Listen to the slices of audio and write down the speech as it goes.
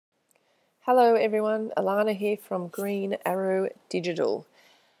Hello everyone, Alana here from Green Arrow Digital.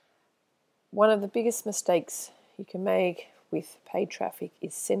 One of the biggest mistakes you can make with paid traffic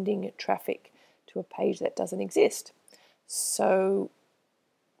is sending traffic to a page that doesn't exist. So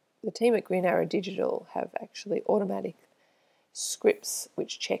the team at Green Arrow Digital have actually automatic scripts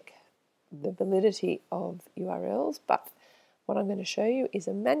which check the validity of URLs, but what I'm going to show you is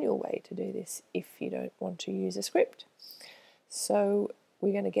a manual way to do this if you don't want to use a script. So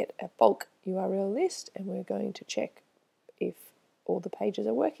we're going to get a bulk URL list and we're going to check if all the pages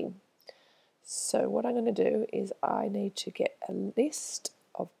are working. So what I'm going to do is I need to get a list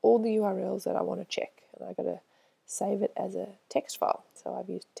of all the URLs that I want to check, and I've got to save it as a text file. So I've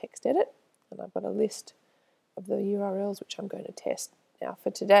used TextEdit and I've got a list of the URLs which I'm going to test. Now for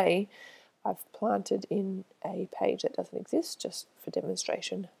today I've planted in a page that doesn't exist just for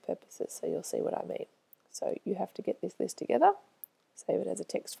demonstration purposes, so you'll see what I mean. So you have to get this list together, save it as a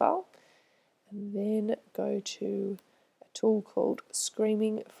text file, and then go to a tool called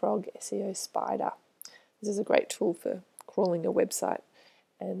Screaming Frog SEO Spider. This is a great tool for crawling a website,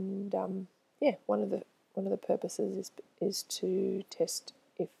 and one of the purposes is to test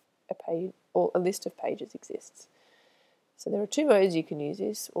if a page or a list of pages exists. So there are two modes you can use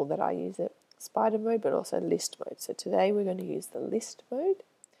this, or that I use it: spider mode, but also list mode. So today we're going to use the list mode,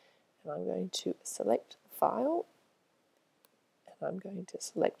 and I'm going to select the file, and I'm going to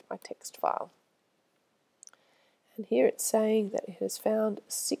select my text file. And here it's saying that it has found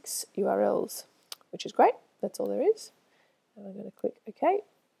 6 URLs, which is great. That's all there is. And I'm going to click OK,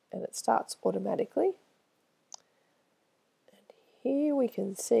 and it starts automatically. And here we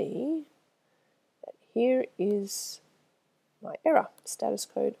can see that here is my error, status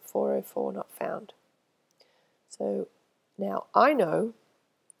code 404 not found. So now I know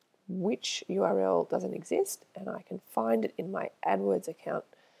which URL doesn't exist, and I can find it in my AdWords account,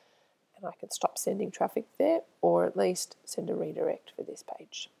 and I can stop sending traffic there, or at least send a redirect for this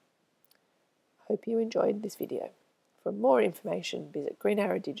page. Hope you enjoyed this video. For more information, visit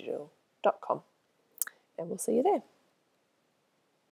greenarrowdigital.com, and we'll see you there.